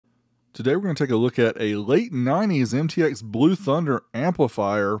Today we're going to take a look at a late 90s MTX Blue Thunder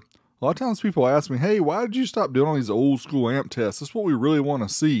amplifier. A lot of times people ask me, hey, why did you stop doing all these old school amp tests? That's what we really want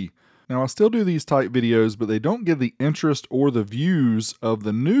to see. Now I still do these type videos, but they don't get the interest or the views of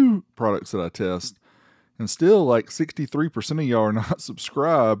the new products that I test. And still like 63% of y'all are not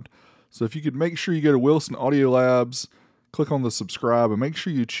subscribed. So if you could make sure you go to Wilson Audio Labs, click on the subscribe, and make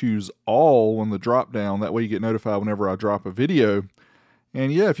sure you choose all on the drop down. That way you get notified whenever I drop a video.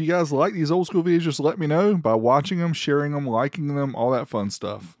 And yeah, if you guys like these old school videos, just let me know by watching them, sharing them, liking them, all that fun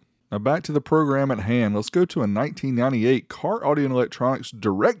stuff. Now back to the program at hand. Let's go to a 1998 Car Audio and Electronics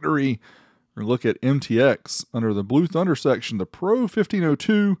directory. We're going to look at MTX. Under the Blue Thunder section, the Pro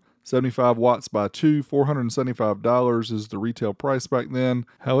 1502, 75 watts by 2, $475 is the retail price back then.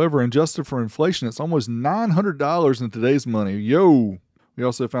 However, adjusted for inflation, it's almost $900 in today's money. Yo! We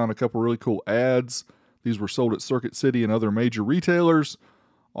also found a couple really cool ads. These were sold at Circuit City and other major retailers.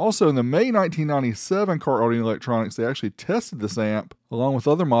 Also, in the May 1997 Car Audio and Electronics, they actually tested this amp along with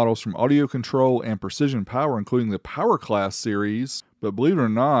other models from Audio Control and Precision Power, including the Power Class series. But believe it or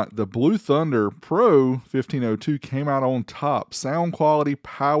not, the Blue Thunder Pro 1502 came out on top. Sound quality,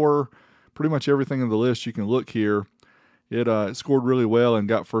 power, pretty much everything on the list you can look here. It scored really well and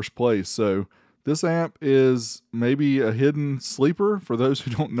got first place. So this amp is maybe a hidden sleeper for those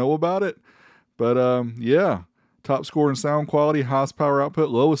who don't know about it. But yeah, top score in sound quality, highest power output,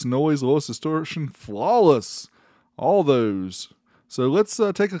 lowest noise, lowest distortion, flawless, all those. So let's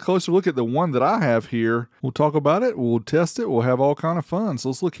take a closer look at the one that I have here. We'll talk about it, we'll test it, we'll have all kind of fun. So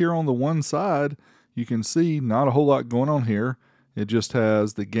let's look here on the one side. You can see not a whole lot going on here. It just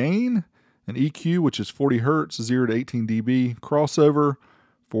has the gain, an EQ, which is 40 hertz, 0 to 18 dB, crossover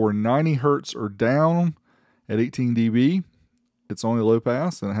for 90 hertz or down at 18 dB. It's only low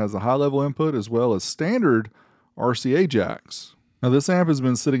pass, and it has a high level input as well as standard RCA jacks. Now this amp has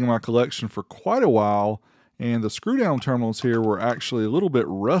been sitting in my collection for quite a while, and the screw down terminals here were actually a little bit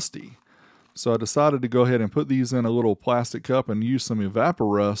rusty. So I decided to go ahead and put these in a little plastic cup and use some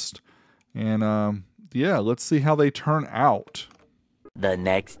Evaporust. And yeah, let's see how they turn out. The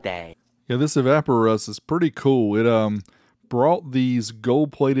next day. Yeah, this Evaporust is pretty cool. It brought these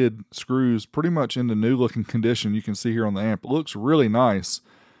gold-plated screws pretty much into new-looking condition. You can see here on the amp. It looks really nice.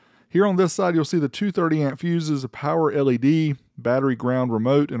 Here on this side, you'll see the 230 amp fuses, a power LED, battery ground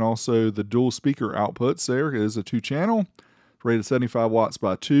remote, and also the dual speaker outputs. There is a 2-channel, rated 75 watts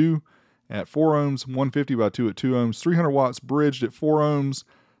by 2 at 4 ohms, 150 by 2 at 2 ohms, 300 watts bridged at 4 ohms,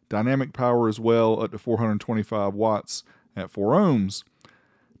 dynamic power as well up to 425 watts at 4 ohms.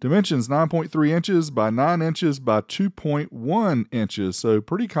 Dimensions 9.3 inches by 9 inches by 2.1 inches, so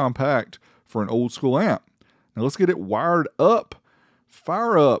pretty compact for an old school amp. Now let's get it wired up.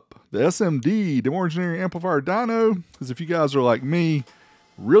 Fire up the SMD, Demo Engineering Amplifier Dyno, because if you guys are like me,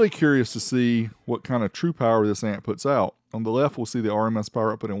 really curious to see what kind of true power this amp puts out. On the left, we'll see the RMS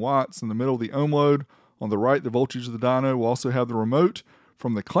power output in watts. In the middle, the ohm load. On the right, the voltage of the dyno. We'll also have the remote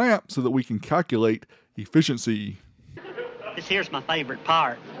from the clamp so that we can calculate efficiency. This here's my favorite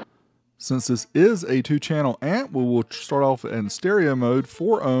part. Since this is a 2-channel amp, we will start off in stereo mode,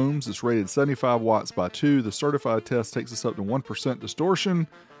 4 ohms. It's rated 75 watts by 2. The certified test takes us up to 1% distortion.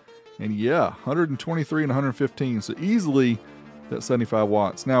 And yeah, 123 and 115, so easily that 75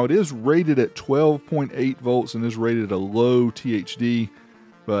 watts. Now it is rated at 12.8 volts and is rated at a low THD,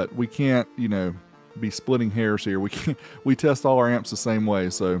 but we can't, you know, be splitting hairs here. We test all our amps the same way.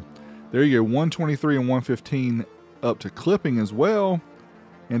 So there you go, 123 and 115 up to clipping as well.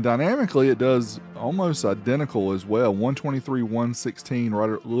 And dynamically, it does almost identical as well. 123, 116, right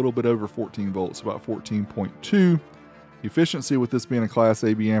a little bit over 14 volts, about 14.2. Efficiency with this being a Class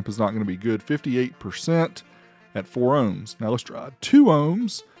AB amp is not going to be good. 58% at 4 ohms. Now let's try 2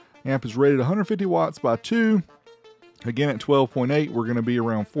 ohms. Amp is rated 150 watts by 2. Again, at 12.8, we're going to be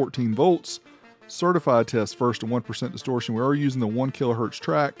around 14 volts. Certified test first to 1% distortion. We are using the 1 kilohertz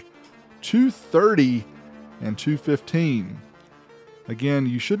track, 230 and 215. Again,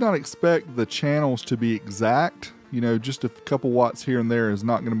 you should not expect the channels to be exact. You know, just a couple watts here and there is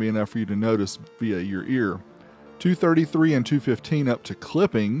not going to be enough for you to notice via your ear. 233 and 215 up to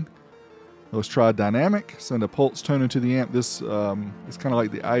clipping. Let's try dynamic. Send a pulse tone into the amp. This is kind of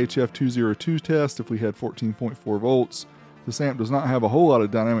like the IHF 202 test if we had 14.4 volts. This amp does not have a whole lot of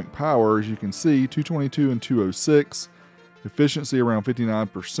dynamic power, as you can see, 222 and 206. Efficiency around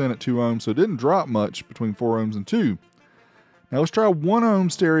 59% at 2 ohms, so it didn't drop much between 4 ohms and 2. Now let's try 1 ohm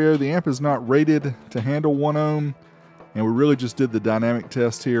stereo. The amp is not rated to handle 1 ohm, and we really just did the dynamic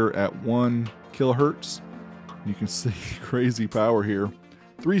test here at 1 kilohertz. You can see crazy power here.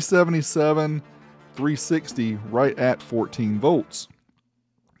 377, 360, right at 14 volts.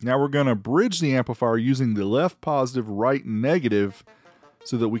 Now we're going to bridge the amplifier using the left positive, right negative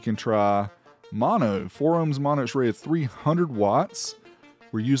so that we can try mono. 4 ohms mono, it's rated 300 watts.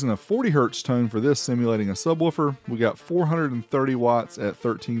 We're using a 40 hertz tone for this, simulating a subwoofer. We got 430 watts at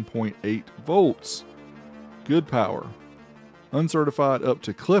 13.8 volts. Good power. Uncertified up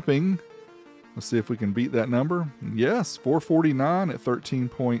to clipping. Let's see if we can beat that number. Yes, 449 at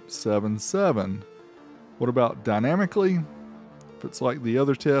 13.77. What about dynamically? If it's like the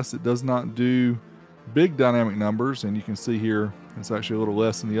other test, it does not do big dynamic numbers, and you can see here it's actually a little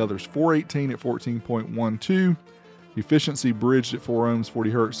less than the others. 418 at 14.12. Efficiency bridged at 4 ohms,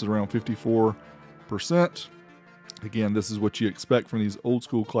 40 hertz is around 54%. Again, this is what you expect from these old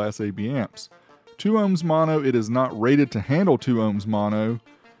school Class AB amps. 2 ohms mono, it is not rated to handle 2 ohms mono.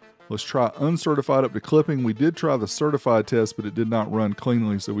 Let's try uncertified up to clipping. We did try the certified test, but it did not run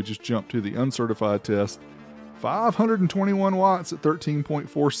cleanly, so we just jumped to the uncertified test. 521 watts at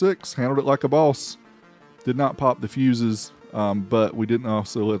 13.46, handled it like a boss. Did not pop the fuses, but we didn't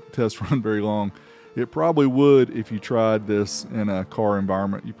also let the test run very long. It probably would if you tried this in a car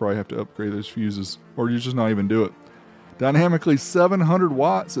environment. You probably have to upgrade those fuses, or you just not even do it. Dynamically 700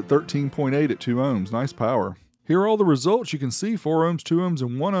 watts at 13.8 at 2 ohms. Nice power. Here are all the results. You can see 4 ohms, 2 ohms,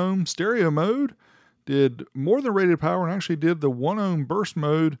 and 1 ohm stereo mode. Did more than rated power and actually did the 1 ohm burst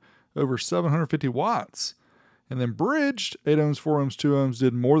mode over 750 watts. And then bridged 8 ohms, 4 ohms, 2 ohms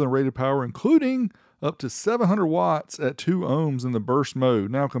did more than rated power, including up to 700 watts at 2 ohms in the burst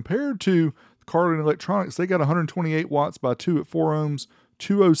mode. Now compared to Carlin Electronics, they got 128 watts by 2 at 4 ohms,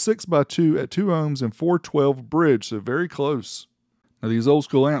 206 by 2 at 2 ohms, and 412 bridge, so very close. Now these old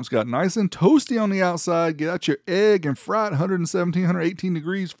school amps got nice and toasty on the outside. Get out your egg and fry it 117, 118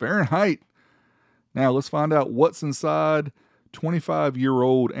 degrees Fahrenheit. Now let's find out what's inside.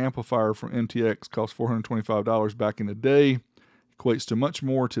 25-year-old amplifier from MTX cost $425 back in the day. Equates to much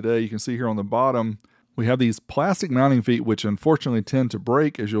more today. You can see here on the bottom, we have these plastic mounting feet, which unfortunately tend to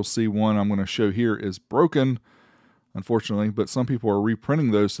break. As you'll see, one I'm going to show here is broken, unfortunately, but some people are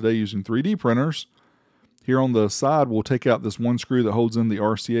reprinting those today using 3D printers. Here on the side, we'll take out this one screw that holds in the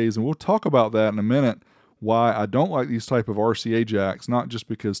RCAs, and we'll talk about that in a minute, why I don't like these type of RCA jacks, not just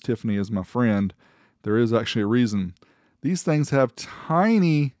because Tiffany is my friend. There is actually a reason. These things have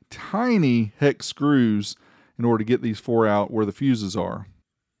tiny, tiny hex screws in order to get these 4 out where the fuses are.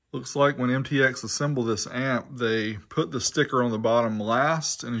 Looks like when MTX assembled this amp, they put the sticker on the bottom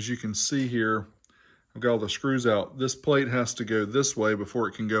last, and as you can see here, I've got all the screws out. This plate has to go this way before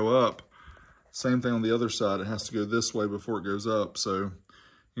it can go up. Same thing on the other side, it has to go this way before it goes up. So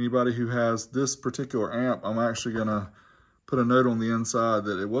anybody who has this particular amp, I'm actually gonna put a note on the inside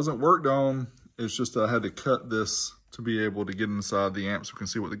that it wasn't worked on, it's just that I had to cut this to be able to get inside the amp so we can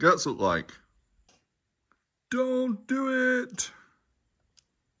see what the guts look like. Don't do it!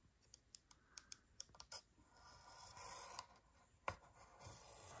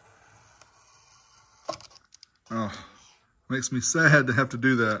 Oh, makes me sad to have to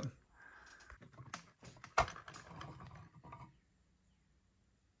do that.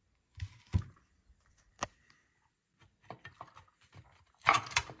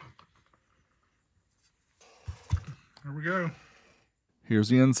 There we go. Here's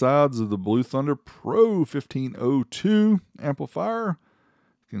the insides of the Blue Thunder Pro 1502 amplifier.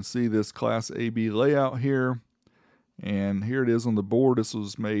 You can see this Class AB layout here. And here it is on the board. This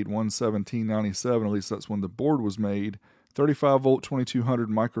was made 1/17/97, at least that's when the board was made. 35 volt, 2200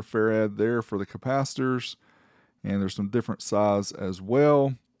 microfarad there for the capacitors. And there's some different size as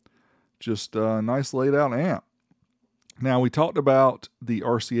well. Just a nice laid out amp. Now we talked about the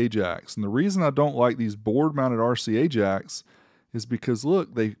RCA jacks. And the reason I don't like these board mounted RCA jacks is because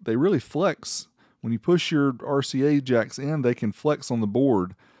look, they really flex. When you push your RCA jacks in, they can flex on the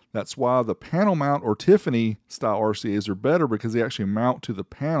board. That's why the panel mount or Tiffany style RCAs are better, because they actually mount to the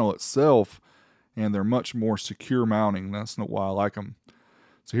panel itself and they're much more secure mounting. That's not why I like them.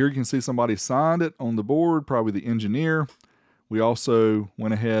 So here you can see somebody signed it on the board, probably the engineer. We also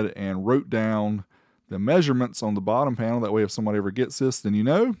went ahead and wrote down the measurements on the bottom panel. That way if somebody ever gets this, then you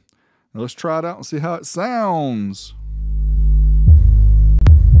know. Now let's try it out and see how it sounds.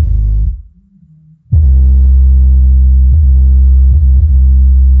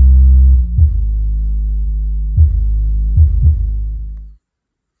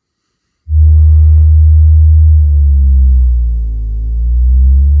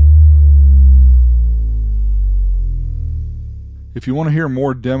 If you want to hear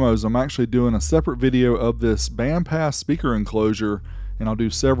more demos, I'm actually doing a separate video of this Bandpass speaker enclosure, and I'll do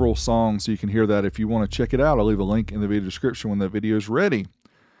several songs so you can hear that. If you want to check it out, I'll leave a link in the video description when that video is ready.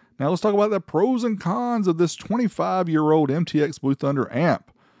 Now let's talk about the pros and cons of this 25-year-old MTX Blue Thunder amp.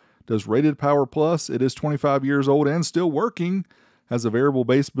 Does rated power plus. It is 25 years old and still working. Has a variable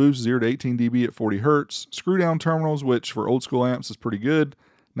bass boost, 0 to 18 dB at 40 Hz. Screw down terminals, which for old school amps is pretty good.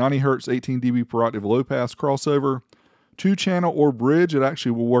 90 Hz, 18 dB per octave low pass crossover. 2-channel or bridge. It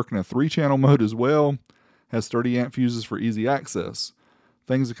actually will work in a 3-channel mode as well. Has 30 amp fuses for easy access.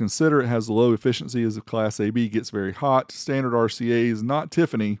 Things to consider: it has low efficiency as a Class AB, gets very hot. Standard RCAs, not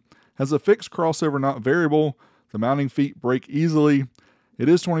Tiffany. Has a fixed crossover, not variable. The mounting feet break easily. It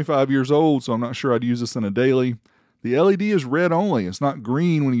is 25 years old, so I'm not sure I'd use this in a daily. The LED is red only. It's not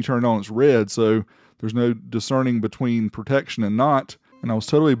green when you turn it on, it's red, so there's no discerning between protection and not. And I was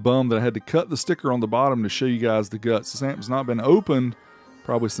totally bummed that I had to cut the sticker on the bottom to show you guys the guts. This amp has not been opened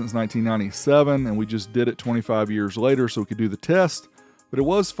probably since 1997, and we just did it 25 years later so we could do the test. But it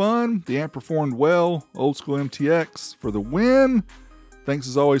was fun. The amp performed well. Old school MTX for the win. Thanks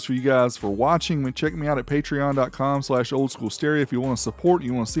as always for you guys for watching. Check me out at patreon.com/oldschoolstereo if you want to support,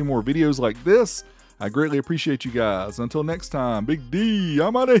 you want to see more videos like this. I greatly appreciate you guys. Until next time, Big D,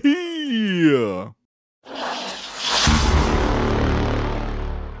 I'm out of here.